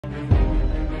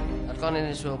gone in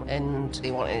his room and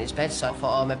he wasn't in his bed, so I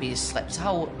thought, oh, maybe he slept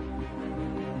out.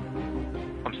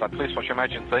 I'm sorry, police, what's your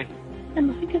emergency? I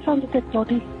think I found a dead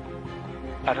body.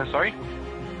 Pardon, sorry?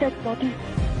 Dead body.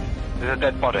 There's a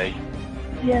dead body?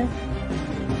 Yeah.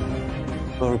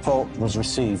 The report was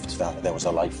received that there was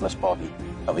a lifeless body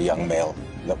of a young male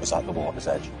that was at the water's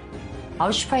edge. I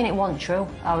was just praying it wasn't true.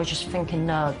 I was just thinking,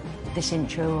 no, this isn't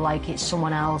true, like it's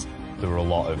someone else. There were a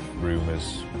lot of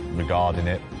rumours regarding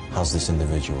it. Has this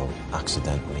individual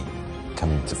accidentally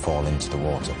come to fall into the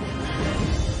water?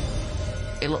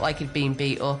 It looked like he'd been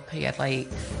beat up. He had, like,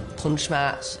 punch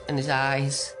marks in his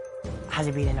eyes. Has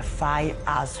he been in a fight?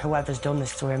 Has whoever's done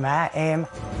this to him hurt him?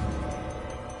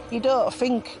 You don't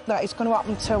think that it's going to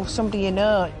happen to somebody you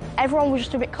know. Everyone was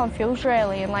just a bit confused,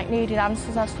 really, and, like, needed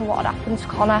answers as to what had happened to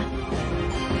Connor.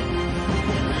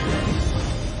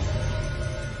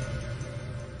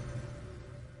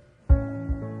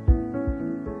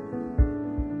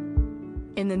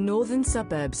 In the northern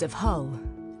suburbs of Hull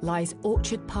lies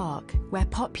Orchard Park, where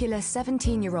popular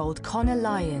 17-year-old Connor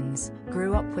Lyons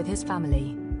grew up with his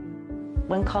family.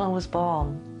 When Connor was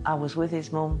born, I was with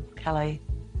his mum, Kelly.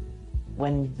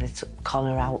 When they took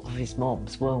Connor out of his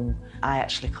mum's womb, I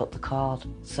actually cut the cord,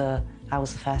 so I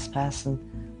was the first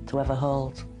person to ever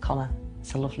hold Connor.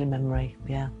 It's a lovely memory,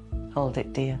 yeah. Hold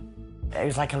it dear. It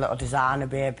was like a little designer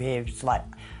baby. It was like,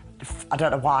 I don't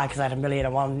know why, because I had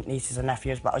 1,001 nieces and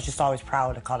nephews, but I was just always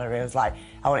proud of Connor. It was like,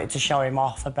 I wanted to show him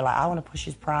off. I'd be like, I want to push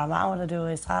his pram, I want to do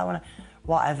this, I want to...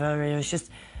 whatever. It was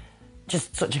just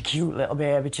such a cute little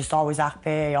baby, just always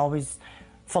happy, always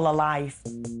full of life.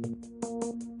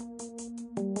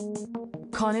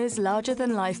 Connor's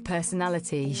larger-than-life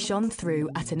personality shone through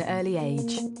at an early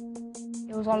age.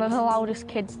 He was one of the loudest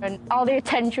kids, and all the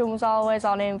attention was always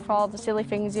on him for all the silly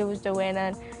things he was doing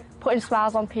and putting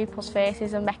smiles on people's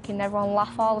faces and making everyone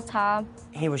laugh all the time.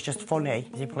 He was just funny.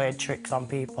 He played tricks on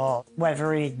people.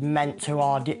 Whether he meant to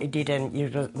or he didn't,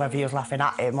 whether he was laughing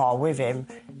at him or with him,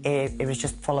 he was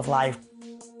just full of life.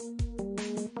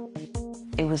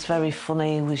 He was very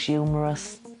funny, he was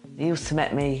humorous. He used to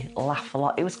make me laugh a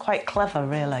lot. He was quite clever,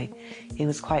 really. He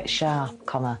was quite sharp,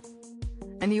 Connor.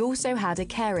 And he also had a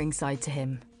caring side to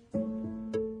him.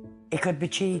 He could be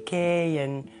cheeky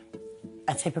and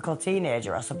a typical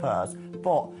teenager, I suppose,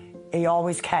 but he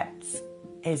always kept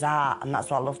his heart, and that's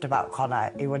what I loved about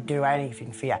Connor. He would do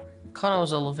anything for you. Connor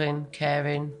was a loving,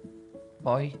 caring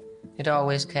boy. He'd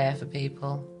always care for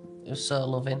people. He was so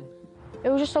loving. He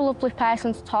was just a lovely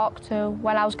person to talk to.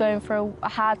 When I was going through a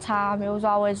hard time, he was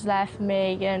always there for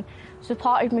me and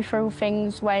supported me through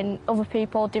things when other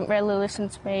people didn't really listen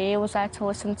to me. He was there to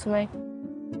listen to me.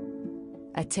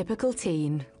 A typical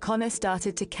teen, Connor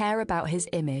started to care about his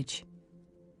image.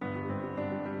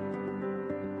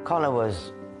 Connor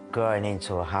was growing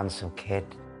into a handsome kid.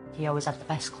 He always had the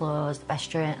best clothes, the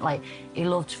best drink, like, he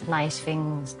loved nice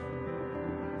things.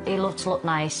 He loved to look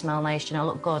nice, smell nice, you know,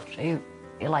 look good. He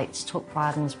took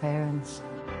pride in his appearance.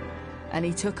 And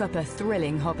he took up a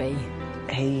thrilling hobby.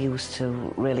 He used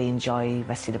to really enjoy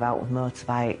messing about with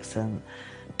motorbikes and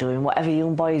doing whatever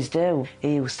young boys do.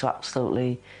 He used to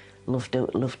absolutely love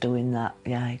doing that.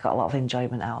 Yeah, he got a lot of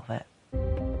enjoyment out of it.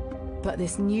 But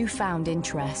this newfound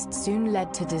interest soon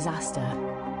led to disaster.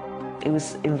 He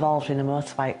was involved in a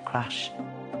motorbike crash.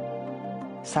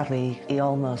 Sadly, he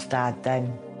almost died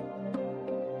then.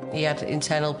 He had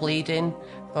internal bleeding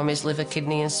from his liver,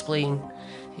 kidney and spleen.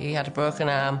 He had a broken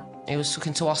arm. He was took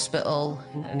into hospital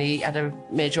and he had a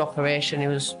major operation.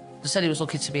 They said he was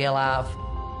lucky to be alive.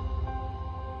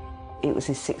 It was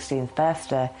his 16th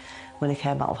birthday when he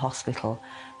came out of hospital,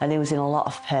 and he was in a lot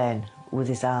of pain with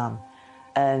his arm.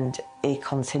 And he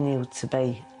continued to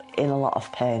be in a lot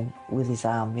of pain with his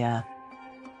arm, yeah.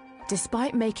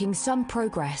 Despite making some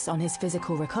progress on his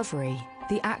physical recovery,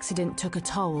 the accident took a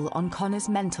toll on Connor's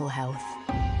mental health.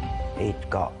 He'd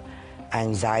got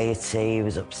anxiety, he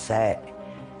was upset.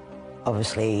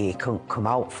 Obviously, he couldn't come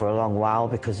out for a long while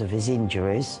because of his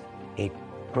injuries. He'd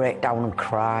break down and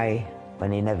cry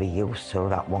when he never used to,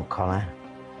 that one Connor.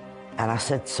 And I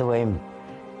said to him,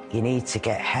 you need to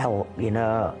get help, you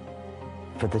know,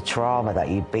 for the trauma that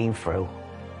you've been through.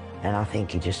 And I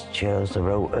think he just chose the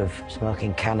route of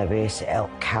smoking cannabis. It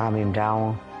helped calm him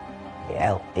down. It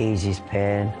helped ease his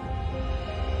pain.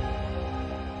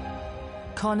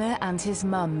 Connor and his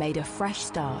mum made a fresh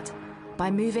start by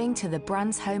moving to the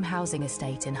Bransholme housing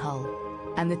estate in Hull,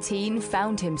 and the teen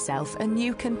found himself a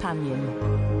new companion.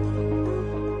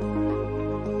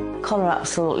 Connor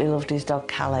absolutely loved his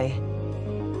dog, Callie.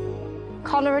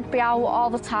 Connor would be out all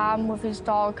the time with his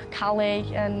dog, Callie,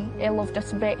 and he loved her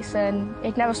to bits, and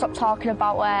he'd never stop talking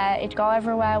about her. He'd go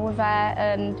everywhere with her,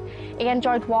 and he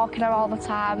enjoyed walking her all the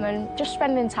time and just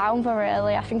spending time with her,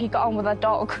 really. I think he got on with her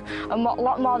dog a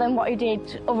lot more than what he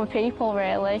did other people,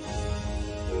 really.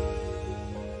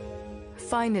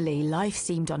 Finally, life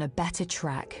seemed on a better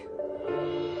track.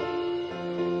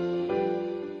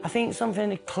 I think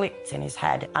something had clicked in his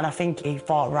head, and I think he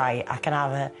thought, right, I can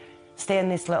either stay in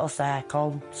this little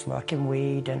circle, smoking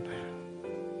weed and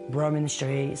roaming the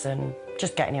streets and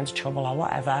just getting into trouble or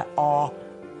whatever, or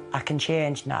I can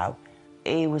change now.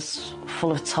 He was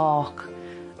full of talk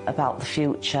about the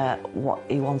future, what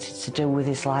he wanted to do with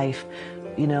his life,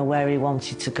 you know, where he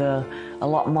wanted to go. A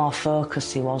lot more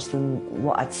focused he was than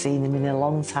what I'd seen him in a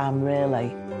long time,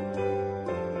 really.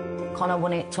 Connor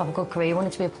wanted to have a good career, he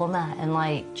wanted to be a plumber, and,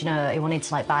 like, you know, he wanted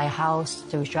to, like, buy a house,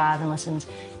 do his driving lessons.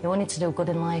 He wanted to do good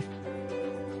in life.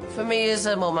 For me as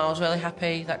a mum, I was really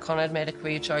happy that Connor had made a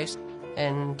career choice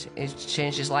and he's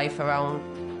changed his life around.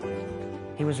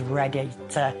 He was ready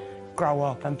to grow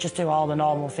up and just do all the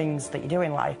normal things that you do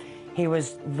in life. He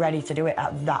was ready to do it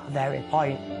at that very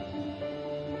point.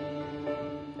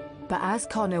 But as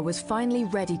Connor was finally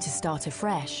ready to start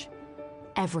afresh,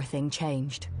 everything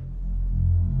changed.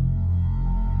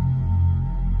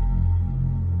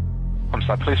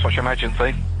 Police, what's your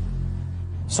emergency?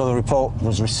 So the report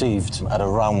was received at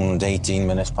around 18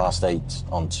 minutes past 8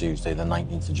 on Tuesday, the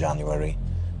 19th of January.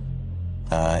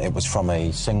 It was from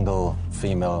a single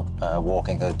female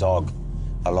walking her dog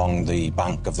along the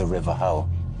bank of the River Hull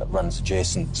that runs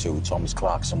adjacent to Thomas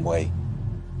Clarkson Way.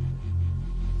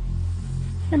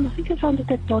 And I think I found a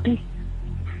dead body.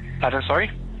 Pardon,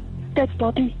 sorry? Dead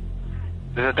body.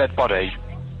 There's a dead body?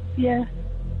 Yeah.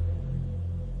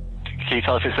 Can you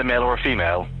tell if it's a male or a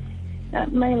female?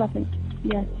 Male, I think.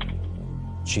 Yeah.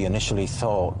 She initially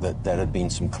thought that there had been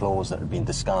some clothes that had been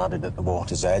discarded at the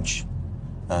water's edge,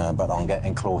 but on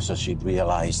getting closer she'd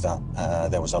realised that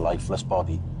there was a lifeless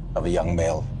body of a young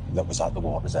male that was at the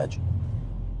water's edge.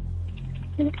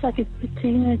 It looks like a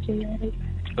teenager, yeah.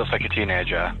 Looks like a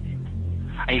teenager.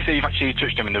 And you say you've actually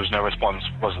touched him and there was no response,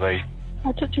 was there?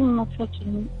 I touched him on my foot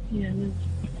and, yeah, no.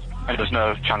 And there's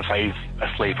no chance that he's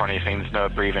asleep or anything, there's no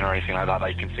breathing or anything like that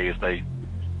you can see, is there?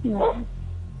 No.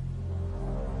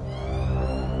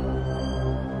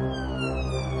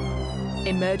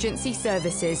 Emergency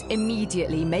services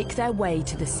immediately make their way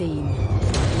to the scene.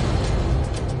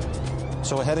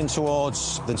 So we're heading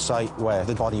towards the site where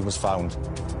the body was found.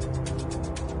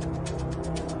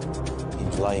 He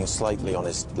was lying slightly on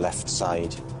his left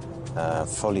side,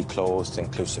 fully clothed,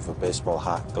 inclusive of baseball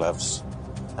hat, gloves,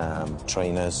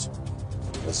 trainers.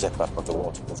 The zip-up of the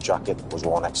waterproof jacket that was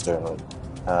worn externally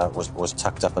was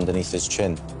tucked up underneath his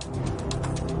chin.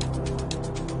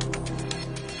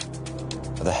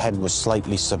 The head was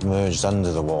slightly submerged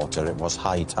under the water. It was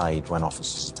high tide when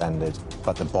officers attended,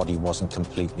 but the body wasn't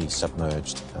completely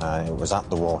submerged. It was at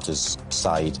the water's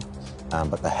side,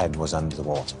 but the head was under the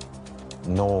water.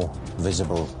 No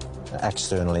visible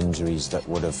external injuries that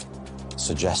would have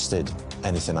suggested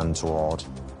anything untoward,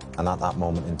 and at that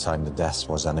moment in time, the death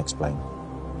was unexplained.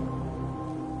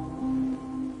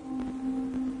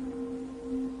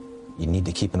 You need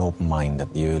to keep an open mind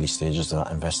at the early stages of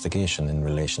that investigation in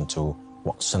relation to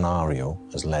what scenario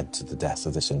has led to the death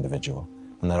of this individual.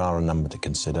 And there are a number to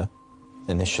consider.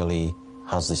 Initially,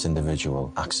 has this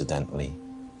individual accidentally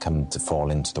come to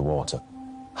fall into the water?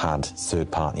 Had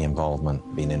third-party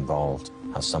involvement been involved?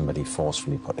 Has somebody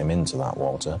forcefully put him into that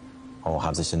water? Or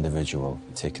has this individual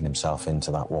taken himself into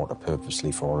that water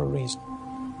purposely for a reason?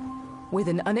 With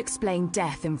an unexplained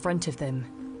death in front of them,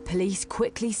 police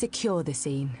quickly secure the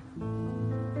scene.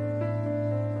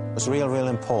 It's real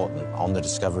important on the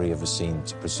discovery of a scene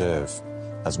to preserve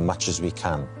as much as we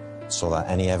can so that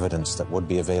any evidence that would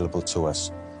be available to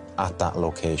us at that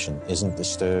location isn't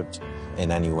disturbed in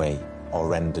any way or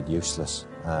rendered useless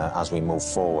as we move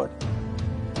forward.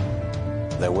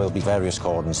 There will be various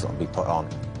cordons that will be put on,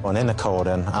 an inner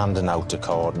cordon and an outer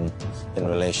cordon in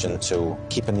relation to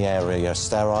keeping the area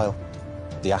sterile.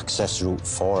 The access route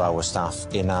for our staff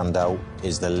in and out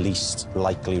is the least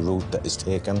likely route that is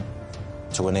taken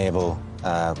to enable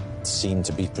the scene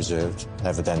to be preserved,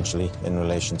 evidentially, in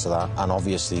relation to that. And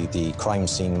obviously the crime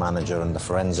scene manager and the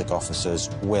forensic officers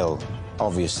will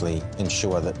obviously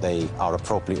ensure that they are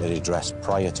appropriately dressed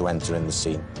prior to entering the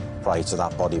scene, prior to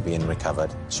that body being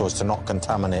recovered, so as to not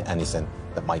contaminate anything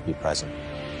that might be present.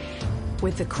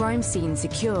 With the crime scene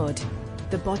secured,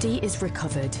 the body is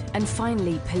recovered, and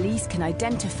finally police can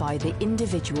identify the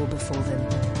individual before them.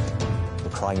 The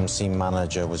crime scene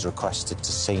manager was requested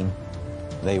to scene.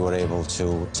 They were able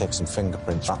to take some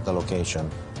fingerprints at the location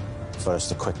for us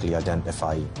to quickly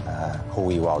identify who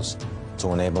he was,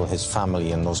 to enable his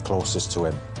family and those closest to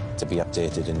him to be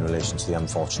updated in relation to the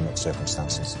unfortunate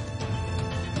circumstances.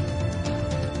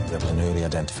 There was an early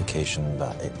identification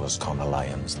that it was Connor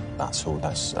Lyons. That's who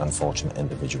this unfortunate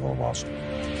individual was.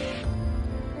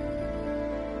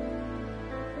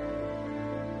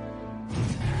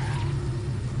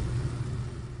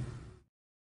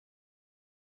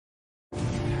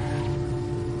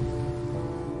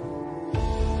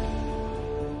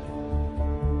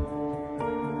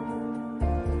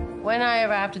 When I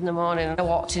arrived in the morning, I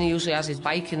walked in, he usually has his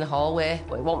bike in the hallway,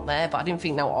 but it wasn't there, but I didn't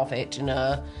think nothing of it, you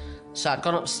know. So I'd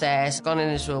gone upstairs, gone in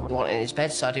his room, and wanted in his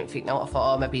bed, so I didn't think nothing. I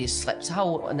thought, oh, maybe he slept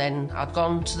out. And then I'd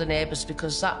gone to the neighbours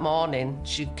because that morning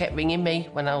she kept ringing me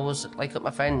when I was like at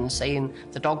my friend's saying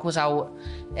the dog was out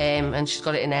and she's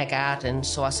got it in her garden.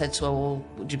 So I said to her, well,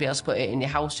 would you be able to put it in your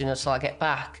house, you know, till I get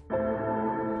back?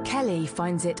 Kelly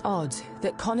finds it odd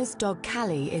that Connor's dog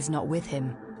Callie is not with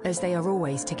him, as they are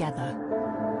always together.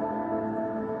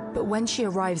 But when she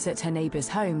arrives at her neighbour's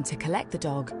home to collect the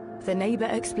dog, the neighbour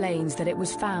explains that it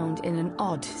was found in an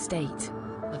odd state.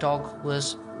 The dog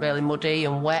was really muddy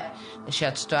and wet, and she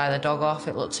had to dry the dog off.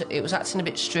 It was acting a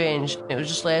bit strange. It was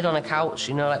just laid on a couch,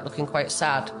 you know, like looking quite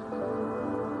sad.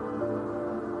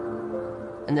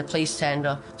 And the police turned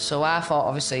up. So I thought,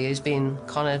 obviously,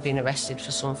 Connor had been arrested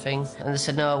for something. And they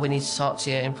said, no, we need to talk to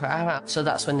you in private. So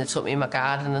that's when they took me in my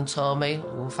garden and told me,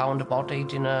 we found a body,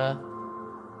 you know,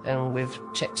 and we've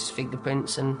checked his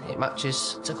fingerprints and it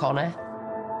matches to Connor.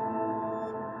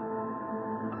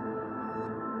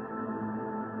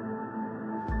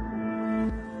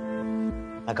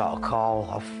 I got a call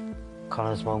off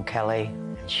Connor's mum, Kelly,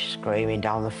 and she's screaming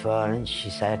down the phone, and she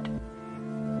said,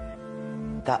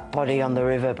 that body on the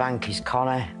riverbank is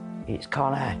Connor. It's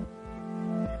Connor.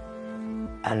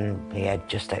 And my head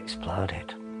just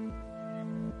exploded.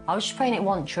 I was just praying it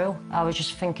wasn't true. I was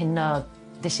just thinking, no,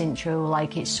 this isn't true,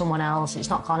 like it's someone else, it's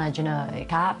not Connor, you know, it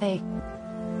can't be.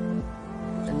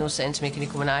 And they were saying to me, can you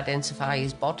come and identify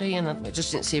his body? And it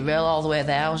just didn't seem real all the way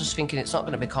there. I was just thinking, it's not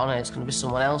going to be Connor, it's going to be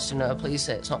someone else, you know, please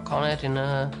say it's not Connor, you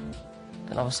know.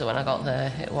 And obviously when I got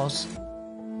there, it was.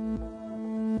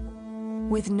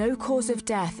 With no cause of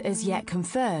death as yet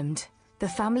confirmed, the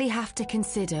family have to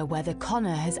consider whether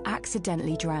Connor has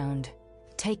accidentally drowned,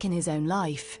 taken his own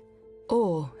life,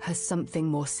 or has something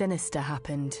more sinister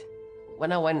happened.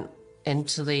 When I went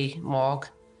into the morgue,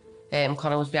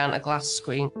 Connor was behind a glass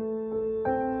screen.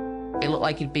 It looked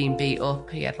like he'd been beat up.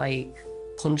 He had, like,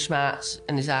 punch marks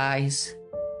in his eyes.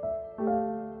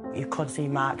 You could see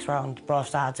marks around both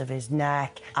sides of his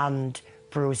neck and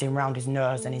bruising around his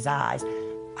nose and his eyes.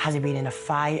 Has he been in a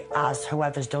fight? Has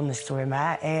whoever's done this to him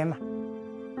hurt him?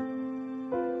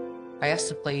 I asked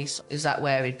the police, is that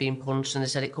where he'd been punched? And they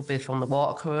said it could be from the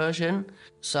water corrosion.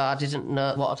 So I didn't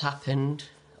know what had happened,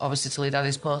 obviously, till he'd had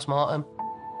his post-mortem.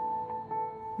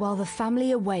 While the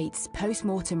family awaits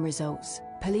post-mortem results,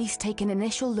 police take an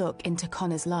initial look into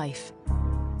Connor's life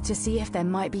to see if there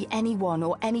might be anyone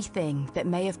or anything that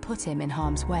may have put him in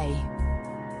harm's way.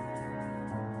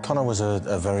 Connor was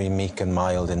a very meek and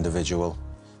mild individual,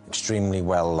 extremely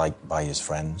well liked by his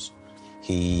friends.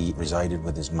 He resided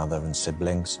with his mother and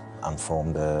siblings and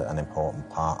formed an important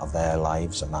part of their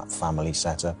lives and that family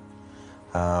setup.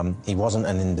 He wasn't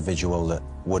an individual that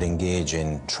would engage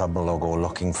in trouble or go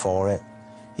looking for it.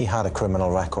 He had a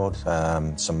criminal record,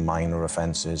 some minor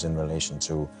offences in relation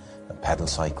to a pedal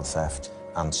cycle theft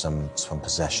and some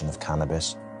possession of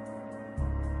cannabis.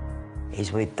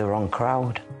 He's with the wrong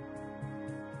crowd.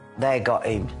 They got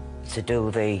him to do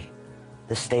the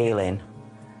stealing,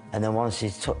 and then once he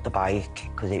took the bike,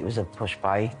 because it was a push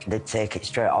bike, they'd take it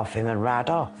straight off him and ride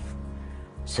off.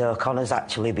 So Connor's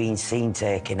actually been seen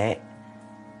taking it,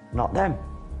 not them.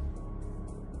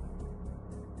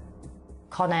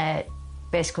 Connor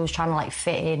basically was trying to, like,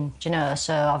 fit in, you know,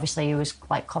 so obviously he was,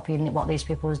 like, copying what these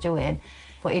people was doing.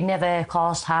 But he never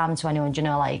caused harm to anyone, you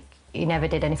know, like, he never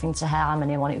did anything to harm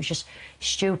anyone. It was just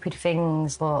stupid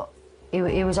things, but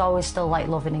he was always still, like,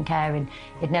 loving and caring.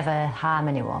 He'd never harm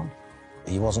anyone.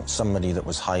 He wasn't somebody that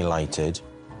was highlighted,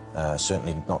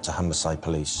 certainly not to Humberside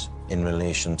Police, in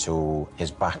relation to his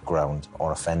background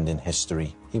or offending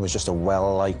history. He was just a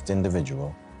well-liked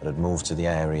individual that had moved to the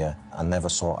area and never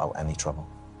sought out any trouble.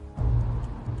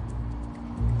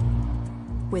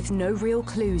 With no real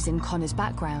clues in Connor's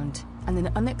background and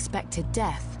an unexpected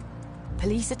death,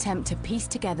 police attempt to piece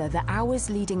together the hours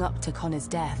leading up to Connor's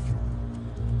death.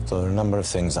 So there are a number of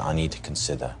things that I need to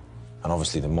consider. And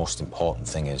obviously the most important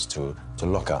thing is to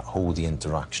look at who the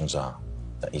interactions are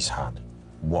that he's had.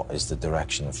 What is the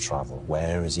direction of travel?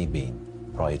 Where has he been?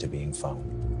 prior to being found.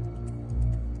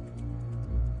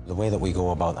 The way that we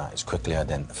go about that is quickly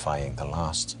identifying the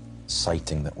last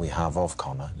sighting that we have of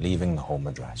Connor leaving the home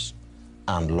address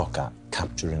and look at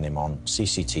capturing him on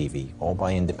CCTV or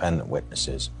by independent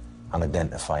witnesses and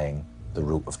identifying the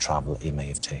route of travel he may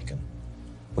have taken.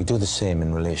 We do the same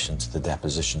in relation to the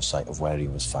deposition site of where he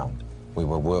was found. We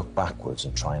will work backwards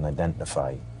and try and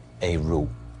identify a route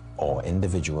or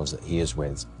individuals that he is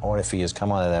with, or if he has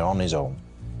come out of there on his own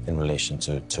in relation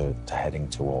to heading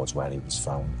towards where he was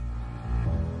found.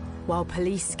 While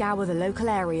police scour the local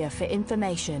area for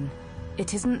information,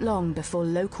 it isn't long before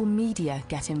local media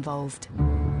get involved.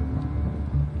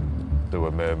 There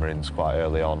were murmurings quite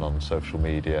early on social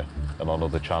media and on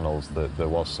other channels that there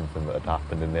was something that had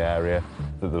happened in the area,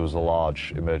 that there was a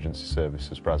large emergency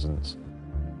services presence.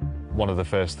 One of the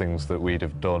first things that we'd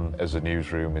have done as a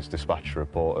newsroom is dispatch a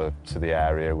reporter to the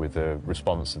area with a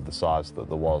response of the size that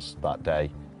there was that day,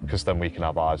 because then we can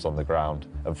have eyes on the ground.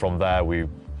 And from there we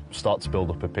start to build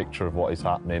up a picture of what is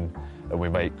happening, and we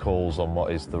make calls on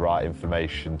what is the right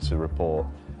information to report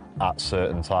at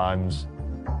certain times.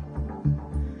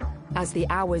 As the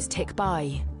hours tick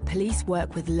by, police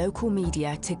work with local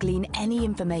media to glean any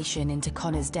information into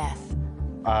Connor's death.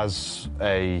 As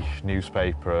a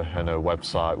newspaper and a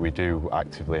website, we do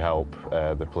actively help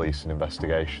the police in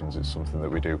investigations. It's something that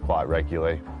we do quite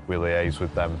regularly. We liaise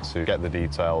with them to get the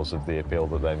details of the appeal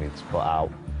that they need to put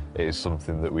out. It is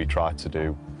something that we try to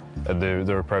do. And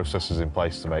there are processes in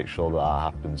place to make sure that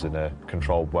happens in a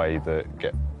controlled way that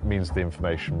means the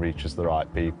information reaches the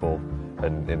right people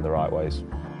and in the right ways.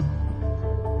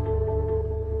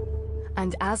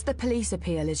 And as the police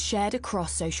appeal is shared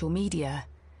across social media,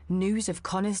 news of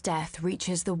Connor's death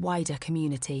reaches the wider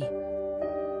community.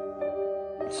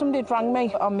 Somebody rang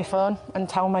me on my phone and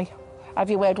told me, "Have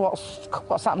you heard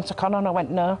what's happened to Connor?" And I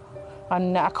went, "No."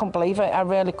 And I couldn't believe it. I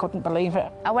really couldn't believe it.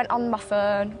 I went on my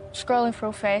phone, scrolling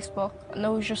through Facebook, and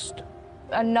there was just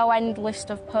a no-end list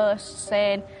of posts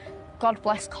saying, "God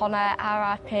bless Connor,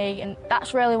 RIP," and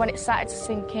that's really when it started to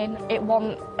sink in. It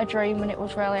wasn't a dream and it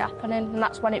was really happening, and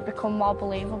that's when it became more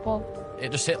believable.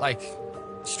 It just hit like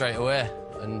straight away,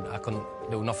 and I couldn't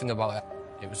do nothing about it.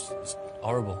 It was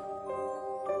horrible.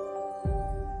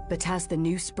 But as the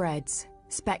news spreads,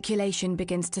 speculation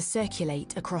begins to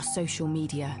circulate across social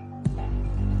media.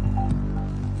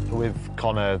 With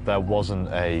Connor, there wasn't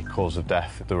a cause of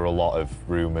death. There were a lot of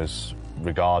rumours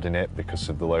regarding it because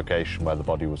of the location where the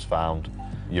body was found.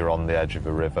 You're on the edge of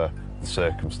a river, the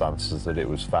circumstances that it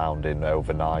was found in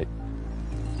overnight.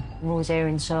 We was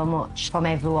hearing so much from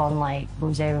everyone, like we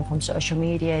was hearing from social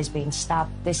media, he's been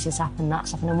stabbed, this has happened,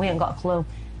 that's happened, and we ain't got a clue.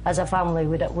 As a family,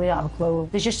 we don't have a clue.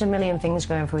 There's just a million things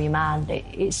going through your mind.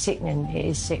 It's sickening, it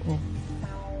is sickening.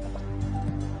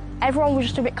 Everyone was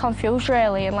just a bit confused,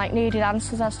 really, and like needed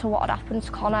answers as to what had happened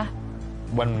to Connor.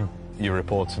 When you're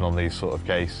reporting on these sort of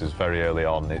cases very early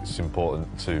on, it's important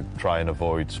to try and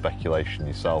avoid speculation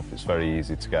yourself. It's very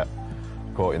easy to get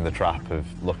caught in the trap of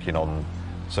looking on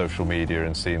social media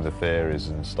and seeing the theories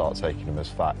and start taking them as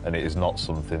fact, and it is not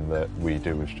something that we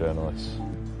do as journalists.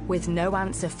 With no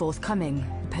answer forthcoming,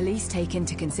 police take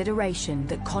into consideration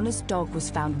that Connor's dog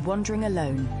was found wandering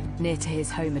alone near to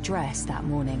his home address that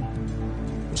morning.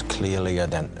 It was clearly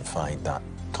identified that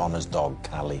Connor's dog,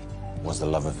 Callie, was the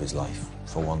love of his life,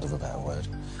 for want of a better word.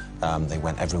 They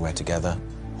went everywhere together,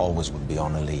 always would be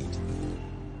on a lead.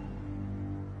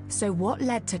 So what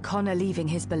led to Connor leaving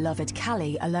his beloved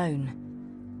Callie alone?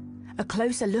 A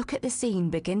closer look at the scene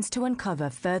begins to uncover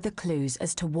further clues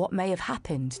as to what may have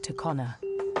happened to Connor.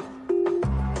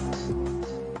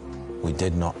 We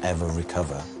did not ever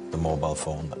recover the mobile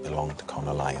phone that belonged to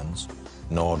Connor Lyons,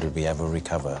 nor did we ever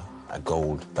recover a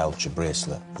gold Belcher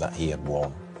bracelet that he had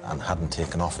worn and hadn't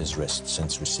taken off his wrist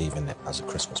since receiving it as a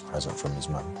Christmas present from his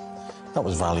mum. That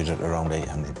was valued at around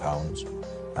 £800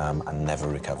 and never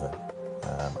recovered.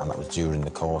 And that was during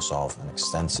the course of an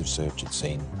extensive search at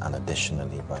scene and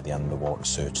additionally by the underwater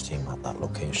search team at that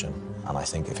location. And I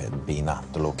think if it had been at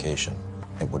the location,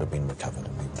 it would have been recovered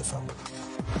and we would have found it.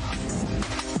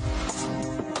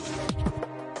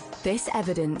 This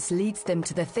evidence leads them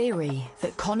to the theory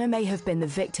that Connor may have been the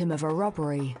victim of a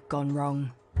robbery gone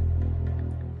wrong.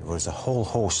 There was a whole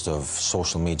host of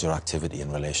social media activity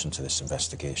in relation to this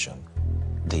investigation.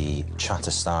 The chatter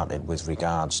started with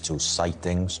regards to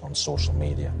sightings on social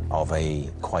media of a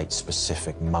quite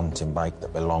specific mountain bike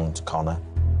that belonged to Connor.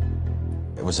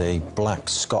 It was a black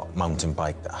Scott mountain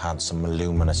bike that had some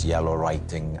luminous yellow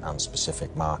writing and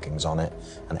specific markings on it,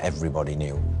 and everybody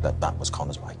knew that that was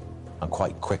Connor's bike. And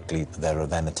quite quickly, there were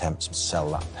then attempts to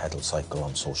sell that pedal cycle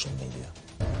on social media.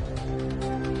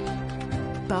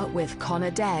 But with Connor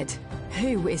dead,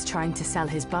 Who is trying to sell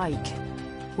his bike?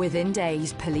 Within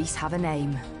days, police have a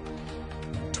name.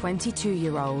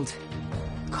 22-year-old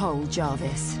Cole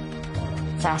Jarvis.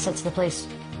 So I said to the police,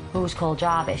 who's Cole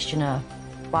Jarvis, do you know?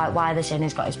 Why are they saying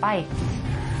he's got his bike?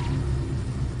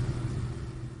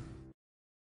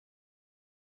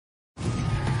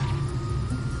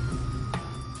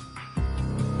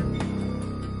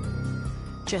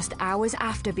 Just hours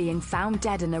after being found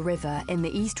dead in a river in the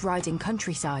East Riding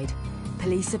countryside,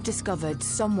 police have discovered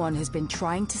someone has been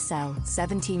trying to sell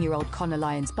 17-year-old Connor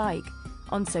Lyons' bike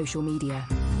on social media.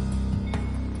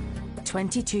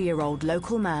 22-year-old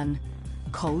local man,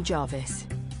 Cole Jarvis.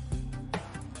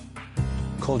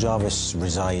 Cole Jarvis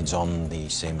resides on the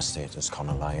same estate as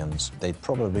Connor Lyons. They'd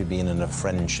probably been in a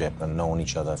friendship and known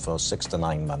each other for 6 to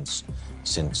 9 months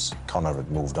since Connor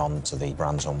had moved on to the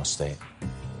Bransholme estate.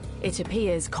 It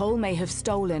appears Cole may have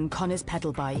stolen Connor's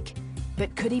pedal bike,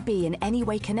 but could he be in any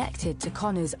way connected to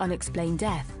Connor's unexplained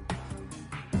death?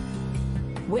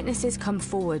 Witnesses come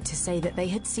forward to say that they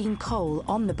had seen Cole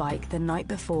on the bike the night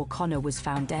before Connor was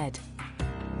found dead.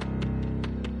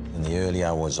 In the early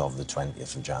hours of the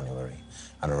 20th of January,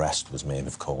 an arrest was made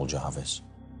of Cole Jarvis.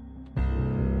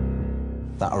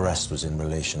 That arrest was in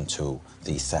relation to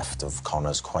the theft of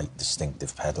Connor's quite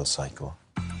distinctive pedal cycle.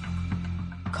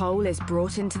 Cole is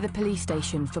brought into the police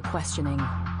station for questioning.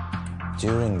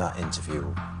 During that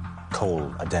interview,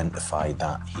 Cole identified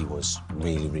that he was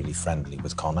really friendly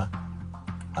with Connor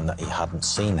and that he hadn't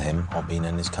seen him or been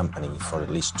in his company for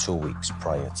at least 2 weeks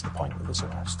prior to the point of his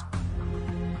arrest.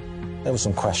 There were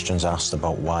some questions asked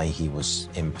about why he was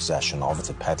in possession of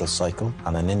the pedal cycle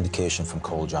and an indication from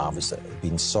Cole Jarvis that it had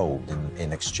been sold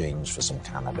in exchange for some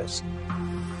cannabis.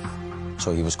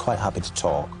 So he was quite happy to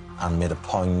talk and made a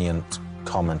poignant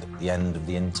comment at the end of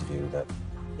the interview that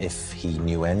if he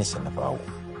knew anything about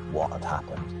what had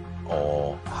happened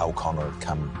or how Connor had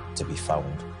come to be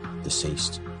found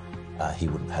deceased, he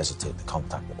wouldn't hesitate to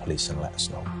contact the police and let us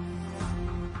know.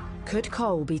 Could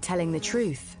Cole be telling the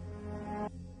truth?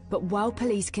 But while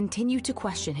police continue to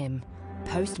question him,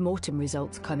 post-mortem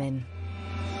results come in.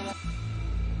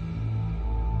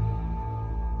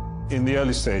 In the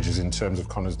early stages, in terms of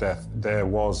Connor's death, there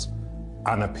was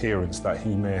an appearance that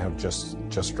he may have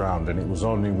just drowned, and it was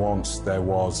only once there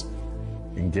was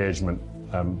engagement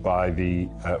by the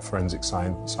forensic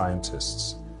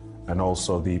scientists and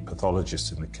also the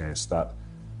pathologists in the case that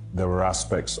there were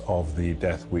aspects of the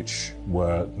death which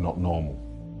were not normal.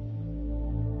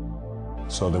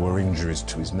 So there were injuries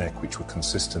to his neck which were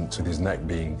consistent with his neck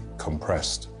being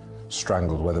compressed,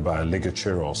 strangled, whether by a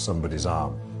ligature or somebody's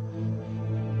arm.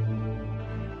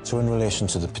 So in relation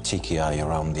to the petechiae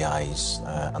around the eyes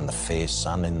and the face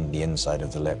and in the inside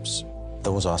of the lips,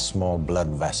 those are small blood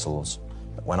vessels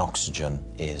that when oxygen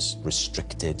is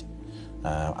restricted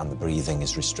and the breathing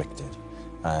is restricted,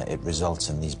 it results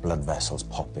in these blood vessels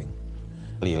popping.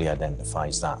 Clearly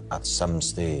identifies that at some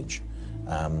stage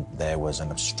there was an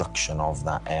obstruction of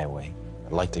that airway,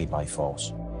 likely by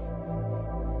force.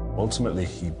 Ultimately,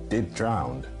 he did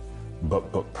drown,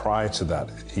 but prior to that,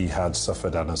 he had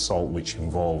suffered an assault which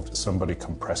involved somebody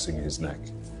compressing his neck.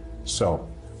 So,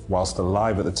 whilst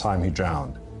alive at the time he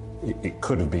drowned, it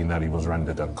could have been that he was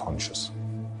rendered unconscious.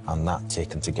 And that,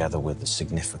 taken together with the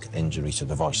significant injury to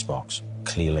the voice box,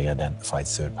 clearly identified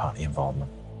third-party involvement.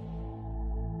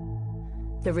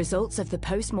 The results of the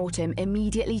post-mortem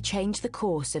immediately changed the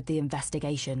course of the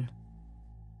investigation.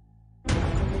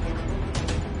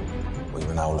 We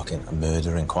were now looking at a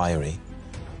murder inquiry,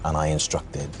 and I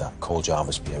instructed that Cole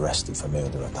Jarvis be arrested for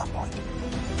murder at that point.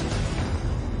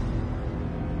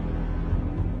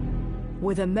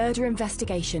 With a murder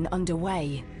investigation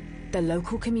underway, the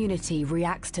local community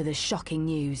reacts to the shocking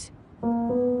news.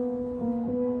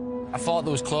 I thought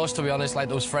they was close, to be honest, like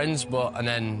those friends, and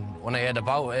then when I heard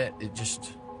about it, it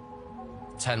just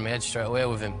turned my head straight away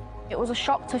with him. It was a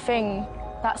shock to think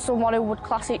that someone who would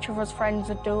class each other as friends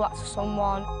would do that to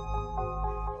someone.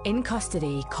 In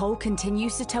custody, Cole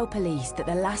continues to tell police that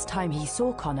the last time he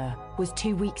saw Connor was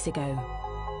 2 weeks ago.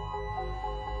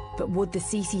 But would the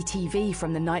CCTV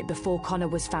from the night before Connor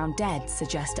was found dead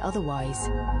suggest otherwise?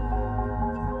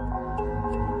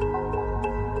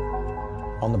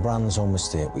 On the Bransholme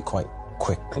estate, we quite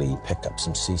quickly picked up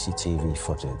some CCTV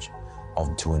footage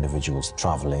of 2 individuals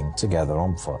travelling together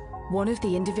on foot. One of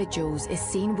the individuals is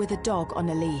seen with a dog on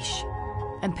a leash,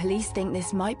 and police think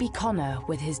this might be Connor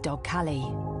with his dog Callie.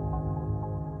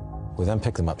 We then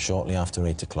picked them up shortly after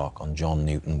 8 o'clock on John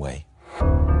Newton Way.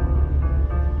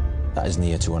 That is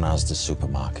near to an Asda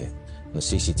supermarket, and the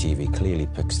CCTV clearly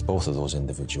picks both of those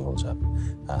individuals up,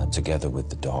 together with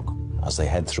the dog, as they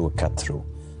head through a cut-through.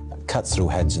 Cut-through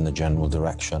heads in the general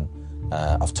direction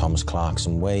of Thomas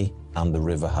Clarkson Way and the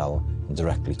River Hull,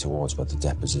 directly towards where the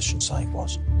deposition site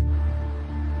was.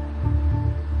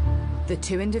 The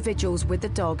two individuals with the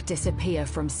dog disappear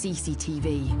from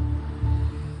CCTV.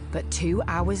 But 2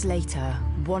 hours later,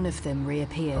 one of them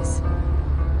reappears.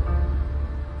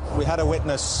 We had a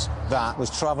witness that was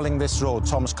travelling this road,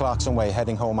 Thomas Clarkson Way,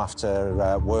 heading home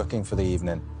after working for the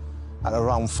evening. At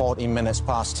around 14 minutes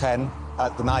past 10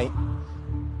 at the night,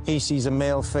 he sees a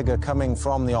male figure coming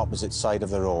from the opposite side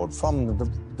of the road, from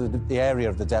the area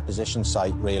of the deposition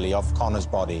site, really, of Connor's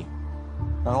body.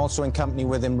 And also in company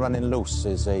with him running loose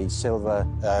is a silver,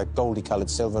 goldie-coloured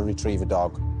silver retriever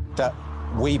dog that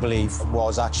we believe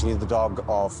was actually the dog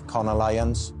of Connor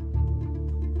Lyons.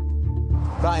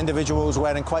 That individual was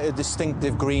wearing quite a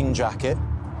distinctive green jacket.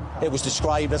 It was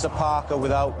described as a parka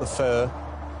without the fur,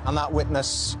 and that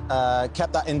witness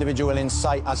kept that individual in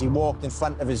sight as he walked in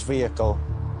front of his vehicle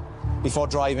before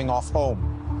driving off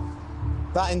home.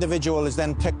 That individual is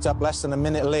then picked up less than a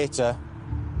minute later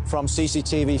from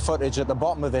CCTV footage at the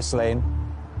bottom of this lane,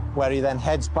 where he then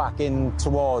heads back in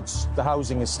towards the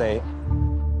housing estate.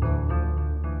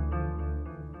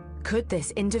 Could this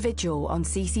individual on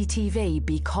CCTV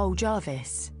be Cole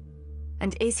Jarvis?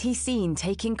 And is he seen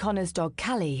taking Connor's dog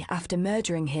Callie after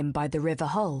murdering him by the River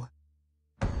Hull?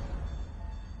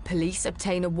 Police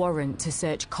obtain a warrant to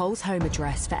search Cole's home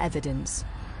address for evidence.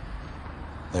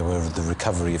 There were the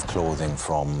recovery of clothing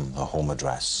from the home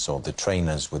address, so the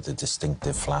trainers with the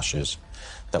distinctive flashes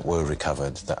that were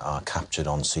recovered that are captured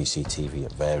on CCTV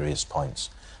at various points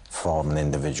from an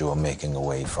individual making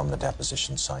away from the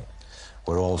deposition site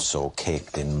were also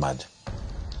caked in mud.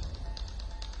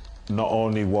 Not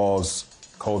only was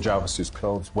Cole Jarvis's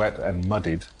clothes wet and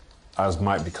muddied, as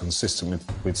might be consistent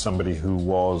with somebody who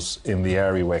was in the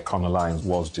area where Connor Lyons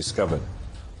was discovered,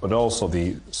 but also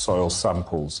the soil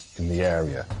samples in the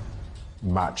area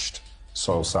matched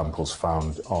soil samples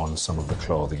found on some of the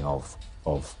clothing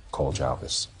of Cole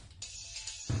Jarvis.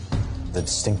 The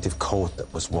distinctive coat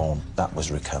that was worn, that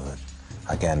was recovered.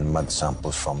 Again, mud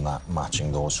samples from that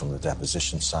matching those from the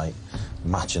deposition site,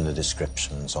 matching the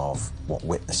descriptions of what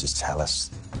witnesses tell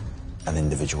us an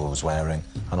individual was wearing,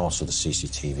 and also the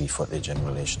CCTV footage in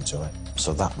relation to it.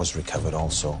 So that was recovered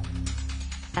also.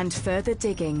 And further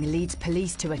digging leads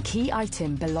police to a key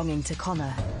item belonging to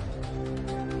Connor.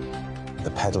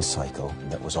 The pedal cycle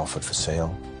that was offered for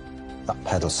sale. That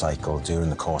pedal cycle, during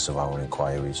the course of our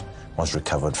inquiries, was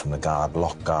recovered from the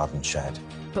locked garden shed.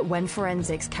 But when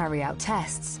forensics carry out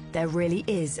tests, there really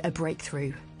is a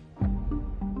breakthrough.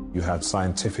 You had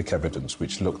scientific evidence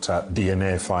which looked at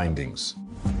DNA findings.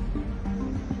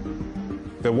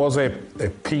 There was a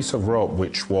piece of rope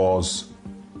which was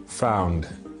found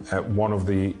at one of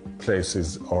the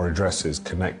places or addresses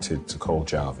connected to Cole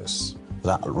Jarvis.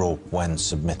 That rope, when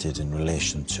submitted in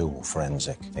relation to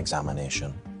forensic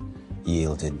examination,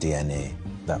 yielded DNA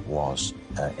that was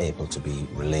able to be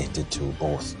related to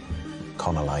both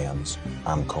Connor Lyons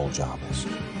and Cole Jarvis.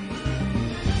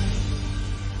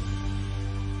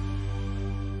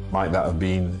 Might that have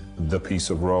been the piece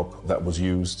of rope that was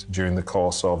used during the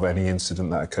course of any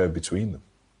incident that occurred between them?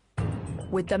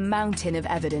 With the mountain of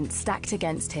evidence stacked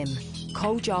against him,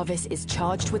 Cole Jarvis is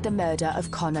charged with the murder of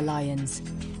Connor Lyons.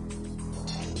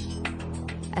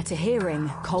 At a hearing,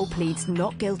 Cole pleads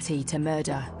not guilty to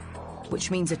murder, which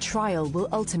means a trial will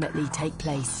ultimately take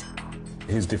place.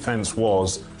 His defence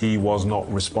was he was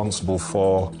not responsible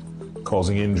for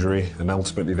causing injury and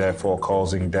ultimately, therefore,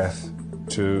 causing death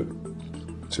to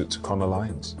Connor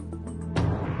Lyons.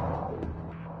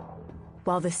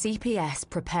 While the CPS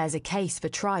prepares a case for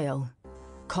trial,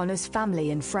 Connor's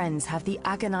family and friends have the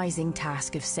agonising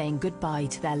task of saying goodbye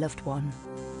to their loved one.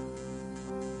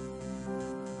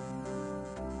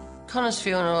 Connor's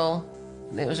funeral,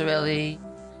 it was a really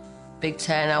big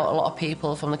turnout. A lot of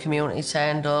people from the community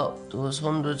turned up. There was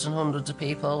hundreds and hundreds of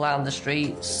people around the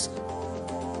streets.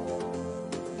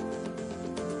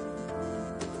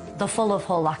 The full of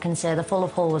Hull, I can say, the full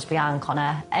of Hull was behind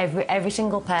Connor. Every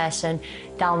single person,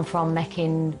 down from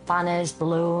making banners,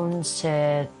 balloons,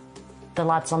 to the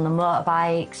lads on the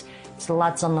motorbikes, to the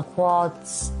lads on the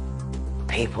quads.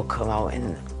 People come out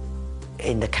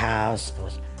in the cars,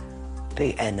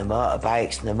 and the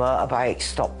motorbikes, and the motorbikes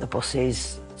stopped the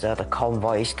buses so the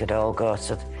convoys could all go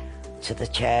to the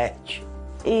church.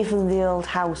 Even the old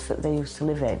house that they used to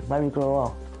live in, where we grew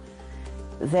up,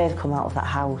 they'd come out of that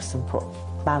house and put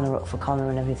banner up for Connor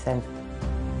and everything.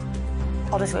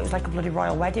 Honestly, it was like a bloody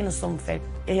royal wedding or something.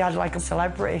 He had like a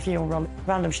celebrity funeral.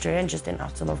 Random strangers didn't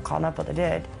have to love Connor, but they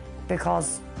did,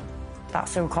 because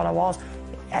that's who Connor was.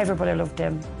 Everybody loved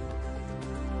him.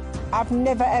 I've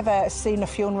never, ever seen a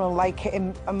funeral like it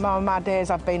in my days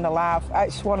I've been alive.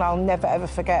 It's one I'll never, ever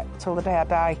forget till the day I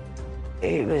die.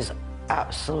 It was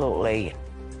absolutely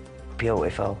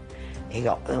beautiful. He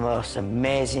got the most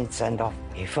amazing send-off.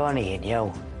 If only you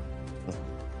knew.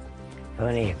 If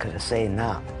only you could have seen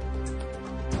that.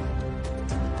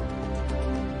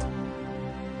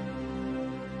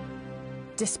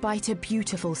 Despite a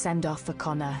beautiful send-off for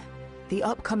Connor, the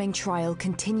upcoming trial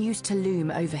continues to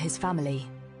loom over his family.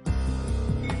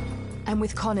 And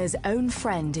with Connor's own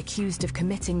friend accused of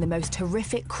committing the most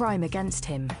horrific crime against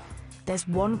him, there's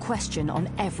one question on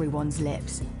everyone's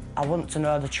lips. I want to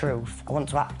know the truth. I want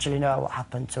to actually know what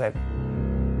happened to him.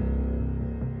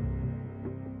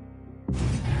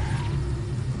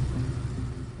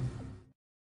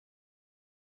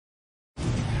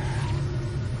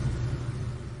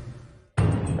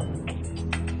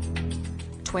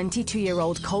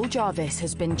 "22-year-old Cole Jarvis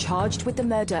has been charged with the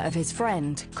murder of his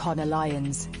friend, Connor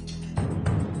Lyons.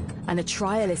 And a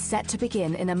trial is set to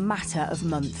begin in a matter of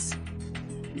months.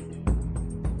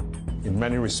 In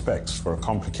many respects, for a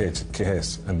complicated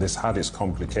case, and this had its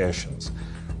complications,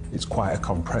 it's quite a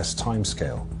compressed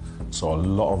timescale. So a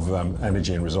lot of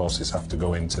energy and resources have to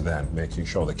go into then making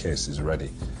sure the case is ready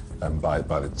by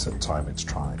the time it's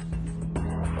tried.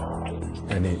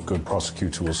 Any good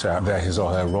prosecutor will say that his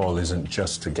or her role isn't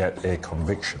just to get a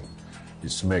conviction.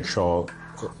 It's to make sure,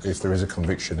 if there is a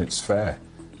conviction, it's fair,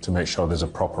 to make sure there's a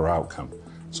proper outcome.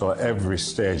 So at every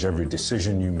stage, every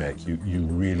decision you make, you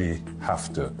really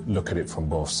have to look at it from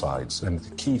both sides. And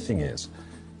the key thing is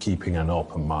keeping an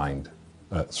open mind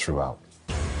throughout.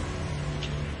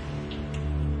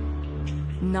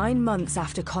 9 months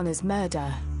after Connor's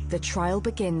murder, the trial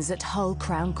begins at Hull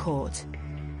Crown Court,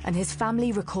 and his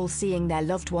family recall seeing their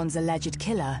loved one's alleged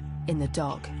killer in the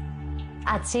dock.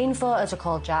 I'd seen photos of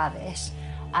Cole Jarvis,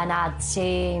 and I'd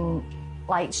seen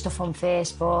like stuff on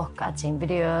Facebook, I'd seen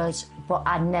videos, but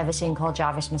I'd never seen Cole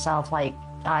Jarvis myself, like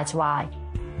eye to eye.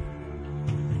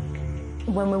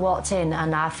 When we walked in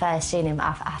and I first seen him,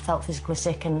 I felt physically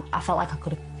sick, and I felt like I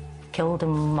could have killed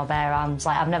him with my bare hands.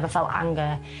 Like, I've never felt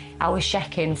anger. I was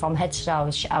shaking from head to toe.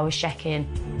 I was shaking.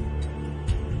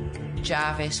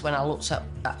 Jarvis, when I looked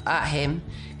at him,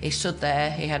 he stood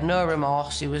there, he had no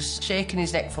remorse, he was shaking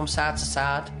his neck from side to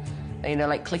side, you know,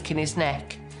 like clicking his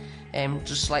neck,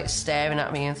 just like staring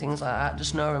at me and things like that,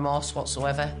 just no remorse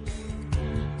whatsoever.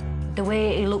 The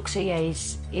way he looks at you,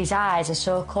 his eyes are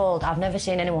so cold. I've never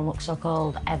seen anyone look so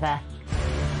cold, ever.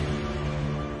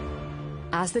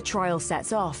 As the trial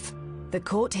sets off, the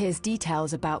court hears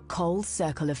details about Cole's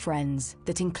circle of friends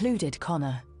that included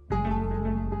Connor.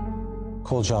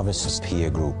 Cole Jarvis's peer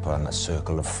group and a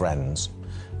circle of friends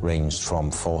ranged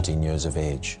from 14 years of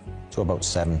age to about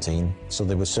 17. So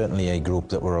there was certainly a group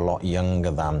that were a lot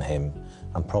younger than him,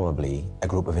 and probably a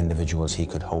group of individuals he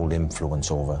could hold influence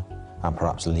over and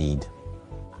perhaps lead.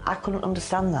 I couldn't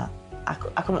understand that.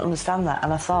 I couldn't understand that,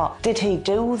 and I thought, did he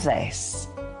do this,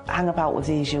 hang about with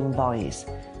these young boys,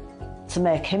 to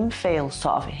make him feel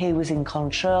sort of he was in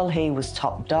control, he was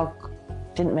top dog?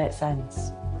 Didn't make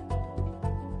sense.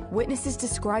 Witnesses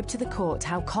described to the court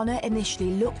how Connor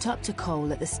initially looked up to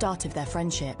Cole at the start of their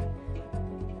friendship.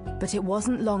 But it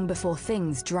wasn't long before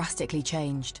things drastically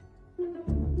changed.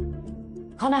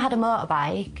 Connor had a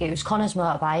motorbike. It was Connor's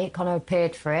motorbike. Connor had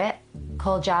paid for it.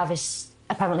 Cole Jarvis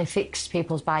apparently fixed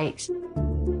people's bikes.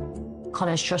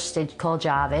 Connor's trusted Cole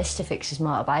Jarvis to fix his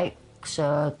motorbike,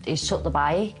 so he's took the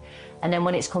bike. And then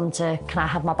when it's come to, can I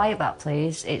have my bike back,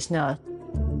 please? It's no.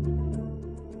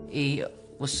 He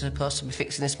was supposed to be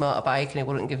fixing this motorbike and he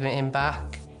wouldn't give it him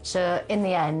back. So in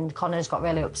the end, Connor's got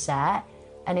really upset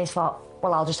and he's thought,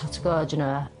 well, I'll just have to go, you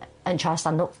know, and try to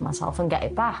stand up for myself and get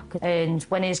it back. And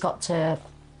when he's got to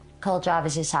Cole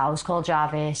Jarvis's house, Cole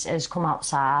Jarvis has come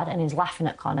outside and he's laughing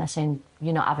at Connor, saying,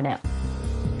 you're not having it.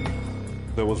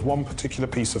 There was one particular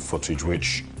piece of footage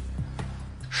which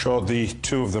showed the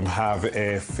two of them have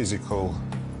a physical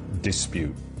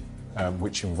dispute,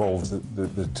 which involved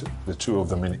the two of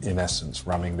them, in essence,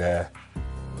 ramming their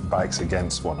bikes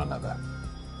against one another.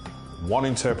 One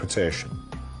interpretation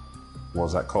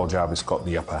was that Cole Jarvis got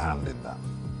the upper hand in that.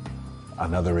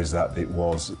 Another is that it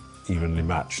was evenly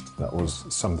matched. That was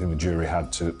something the jury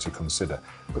had to consider.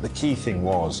 But the key thing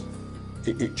was,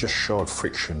 it just showed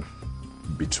friction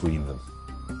between them.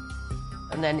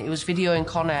 And then he was videoing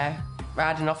Connor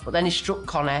riding off, but then he struck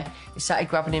Connor. He started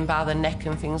grabbing him by the neck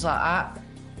and things like that.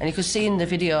 And you could see in the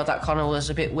video that Connor was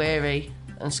a bit wary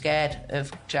and scared of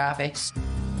Jarvis.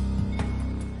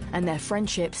 And their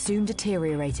friendship soon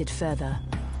deteriorated further.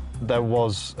 There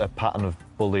was a pattern of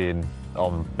bullying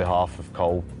on behalf of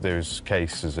Cole. There was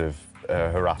cases of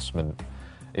harassment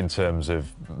in terms of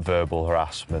verbal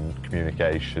harassment,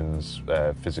 communications,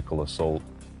 physical assault.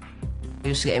 I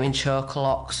used to get him in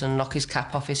choke-locks and knock his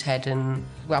cap off his head and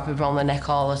grab him around the neck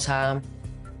all the time.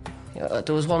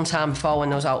 There was one time before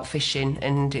when I was out fishing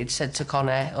and he'd said to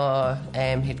Connor,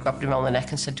 he'd grabbed him around the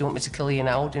neck and said, "Do you want me to kill you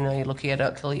now? You know, you're lucky I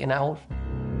don't kill you now."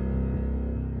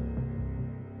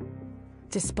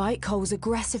 Despite Cole's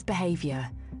aggressive behaviour,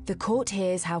 the court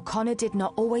hears how Connor did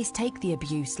not always take the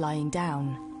abuse lying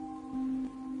down.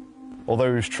 Although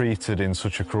he was treated in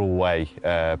such a cruel way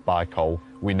by Cole,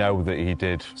 we know that he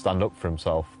did stand up for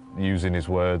himself, using his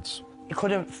words. He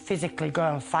couldn't physically go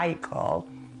and fight Cole,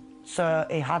 so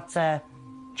he had to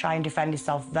try and defend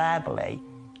himself verbally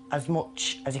as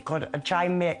much as he could and try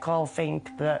and make Cole think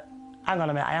that, hang on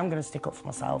a minute, I am going to stick up for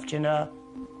myself, do you know,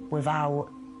 without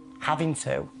having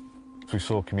to. We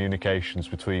saw communications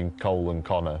between Cole and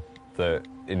Connor that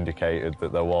indicated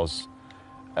that there was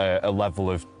a level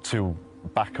of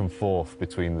back and forth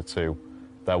between the two.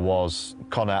 There was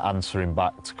Connor answering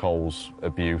back to Cole's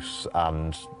abuse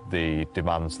and the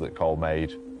demands that Cole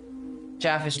made.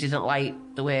 Jarvis didn't like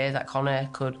the way that Connor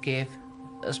could give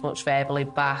as much verbally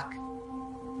back.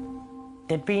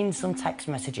 There'd been some text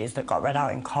messages that got read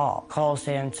out in court. Cole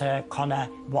saying to Connor,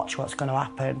 watch what's going to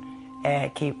happen,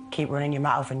 keep running your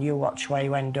mouth and you watch where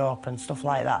you end up and stuff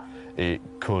like that. It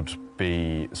could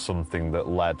be something that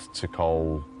led to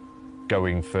Cole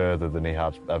going further than he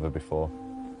had ever before.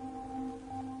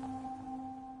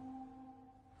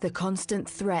 The constant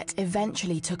threat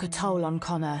eventually took a toll on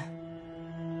Connor.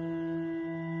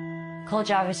 Cole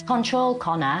Jarvis controlled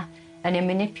Connor and he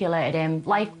manipulated him.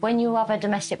 Like when you have a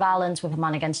domestic violence with a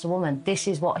man against a woman, this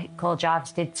is what Cole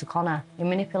Jarvis did to Connor. He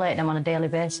manipulated him on a daily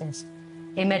basis.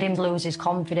 He made him lose his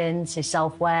confidence, his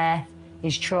self-worth,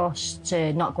 his trust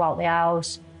to not go out the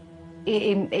house.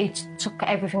 He took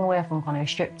everything away from Connor, he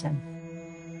stripped him.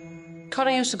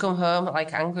 Connor used to come home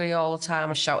like angry all the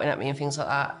time, shouting at me and things like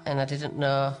that, and I didn't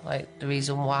know like the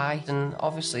reason why. And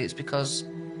obviously it's because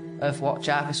of what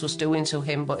Jarvis was doing to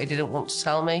him, but he didn't want to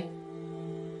tell me.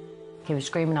 He was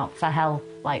screaming out for help,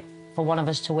 like for one of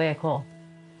us to wake up.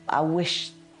 I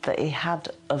wish that he had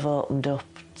have opened up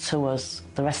to us,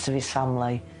 the rest of his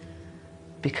family,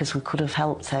 because we could have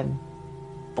helped him,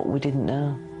 but we didn't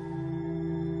know.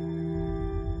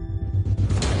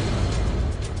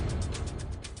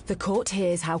 The court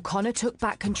hears how Connor took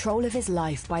back control of his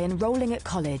life by enrolling at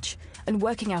college and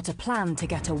working out a plan to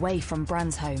get away from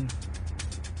Bransholme.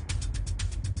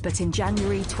 But in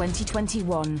January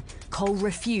 2021, Cole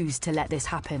refused to let this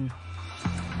happen.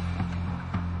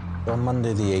 On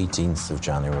Monday the 18th of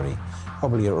January,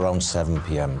 probably around 7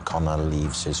 p.m, Connor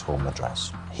leaves his home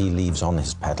address. He leaves on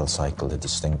his pedal cycle, the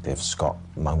distinctive Scott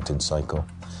mountain cycle,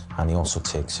 and he also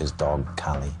takes his dog,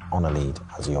 Callie, on a lead,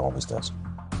 as he always does.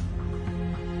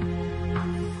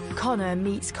 Connor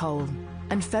meets Cole,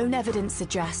 and phone evidence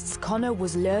suggests Connor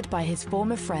was lured by his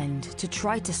former friend to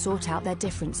try to sort out their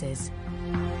differences.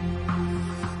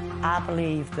 I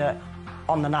believe that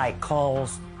on the night,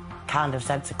 Cole's kind of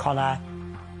said to Connor,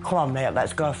 come on mate,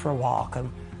 let's go for a walk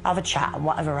and have a chat and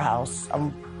whatever else,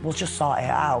 and we'll just sort it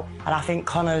out. And I think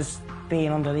Connor's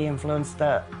being under the influence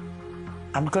that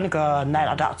I'm going to go and then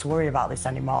I don't have to worry about this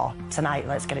anymore. Tonight,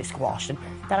 let's get it squashed, and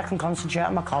then I can concentrate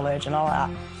on my college and all that.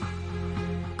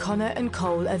 Connor and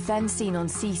Cole are then seen on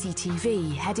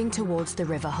CCTV heading towards the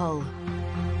River Hull.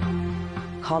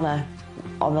 Connor,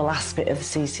 on the last bit of the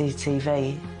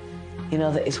CCTV, you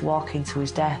know that he's walking to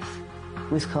his death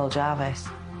with Cole Jarvis.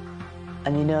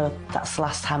 And you know that's the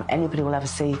last time anybody will ever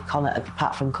see Connor,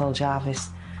 apart from Cole Jarvis,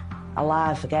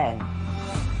 alive again.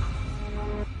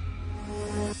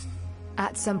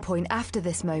 At some point after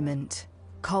this moment,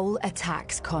 Cole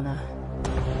attacks Connor.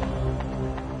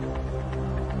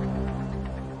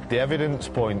 The evidence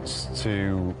points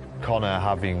to Connor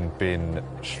having been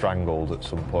strangled at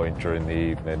some point during the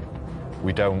evening.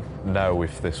 We don't know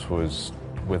if this was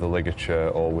with a ligature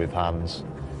or with hands.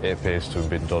 It appears to have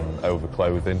been done over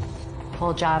clothing.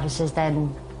 Cole Jarvis has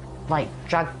then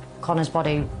dragged Connor's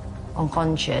body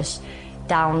unconscious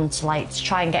down to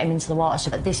try and get him into the water.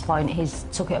 So at this point he's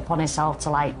took it upon himself to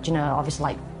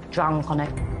obviously drown Connor.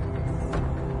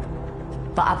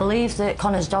 But I believe that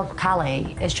Connor's dog,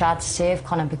 Callie, has tried to save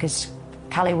Connor because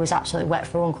Callie was absolutely wet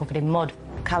through and covered in mud.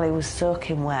 Callie was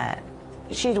soaking wet.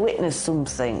 She'd witnessed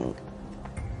something.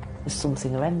 It was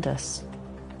something horrendous.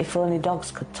 If only dogs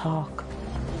could talk.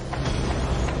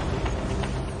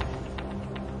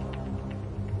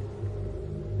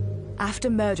 After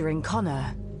murdering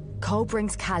Connor, Cole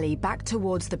brings Callie back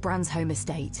towards the Bransholme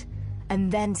estate and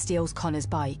then steals Connor's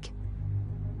bike.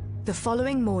 The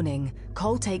following morning,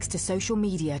 Cole takes to social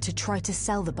media to try to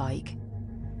sell the bike.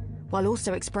 while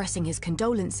also expressing his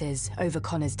condolences over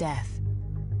Connor's death.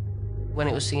 When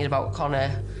it was seen about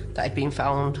Connor that had been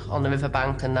found on the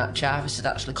riverbank and that Jarvis had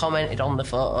actually commented on the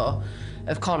photo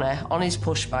of Connor on his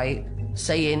push bike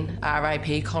saying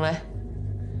R.I.P. Connor,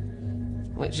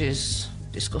 which is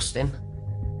disgusting.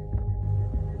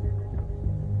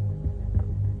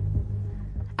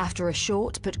 After a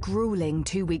short but gruelling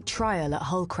 2-week trial at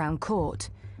Hull Crown Court,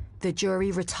 the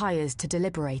jury retires to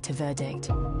deliberate a verdict.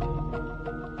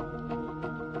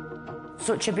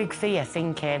 Such a big fear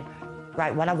thinking,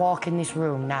 right, when I walk in this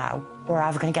room now, we're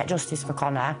either going to get justice for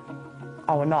Connor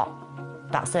or we're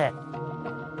not. That's it.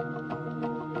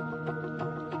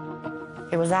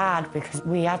 It was hard because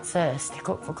we had to stick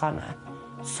up for Connor.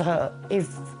 So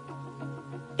if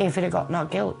he'd have got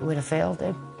not guilty, we'd have failed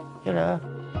him, you know.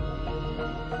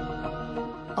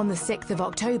 On the 6th of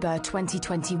October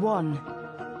 2021,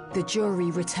 the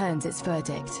jury returns its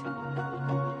verdict.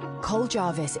 Cole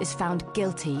Jarvis is found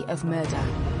guilty of murder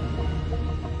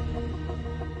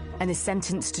and is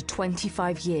sentenced to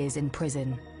 25 years in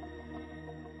prison.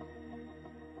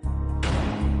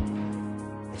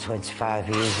 25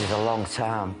 years is a long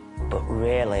time, but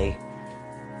really,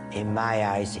 in my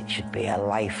eyes, it should be a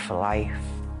life for life.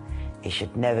 He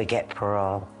should never get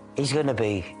parole. He's going to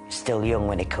be still young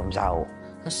when he comes out.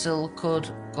 I still could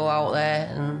go out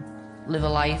there and live a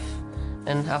life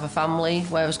and have a family,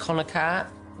 whereas Connor can't,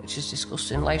 which is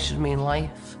disgusting. Life should mean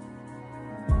life.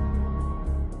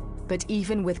 But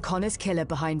even with Connor's killer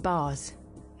behind bars,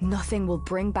 nothing will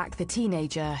bring back the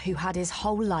teenager who had his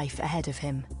whole life ahead of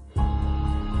him.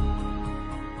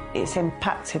 It's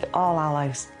impacted all our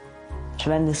lives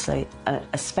tremendously, and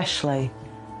especially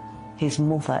his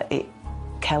mother,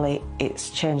 Kelly. It's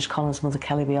changed Connor's mother,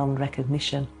 Kelly, beyond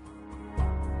recognition.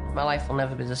 My life will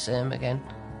never be the same again.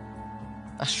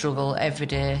 I struggle every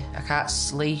day. I can't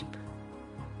sleep.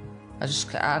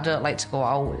 I don't like to go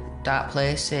out dark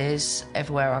places.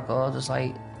 Everywhere I go, there's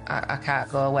like, I can't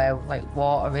go where like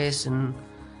water is and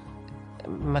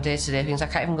my day-to-day things. I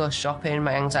can't even go shopping.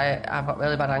 My anxiety, I've got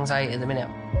really bad anxiety at the minute.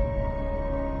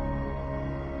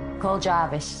 Cole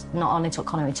Jarvis not only took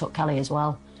Connor, he took Kelly as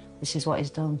well. This is what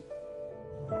he's done.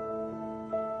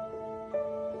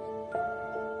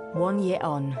 1 year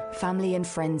on, family and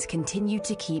friends continue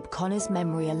to keep Connor's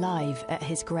memory alive at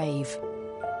his grave.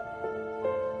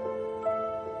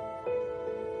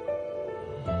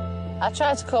 I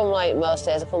try to come like most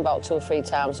days. I come about 2 or 3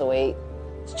 times a week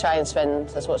to try and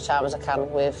spend as much time as I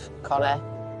can with Connor.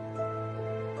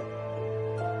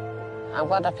 I'm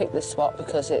glad I picked this spot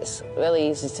because it's really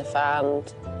easy to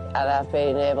find, and I've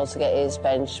been able to get his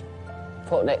bench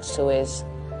put next to his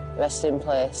resting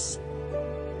place.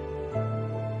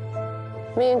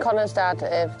 Me and Connor's dad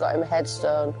have got him a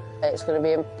headstone. It's going to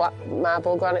be a black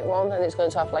marble granite one, and it's going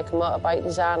to have like a motorbike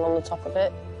design on the top of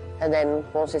it. And then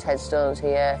once his headstone's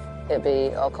here, it'll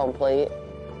be all complete.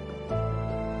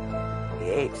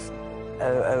 It's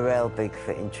a real big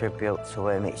fitting tribute to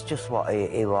him. It's just what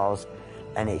he was,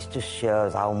 and it just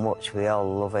shows how much we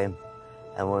all love him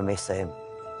and we miss him.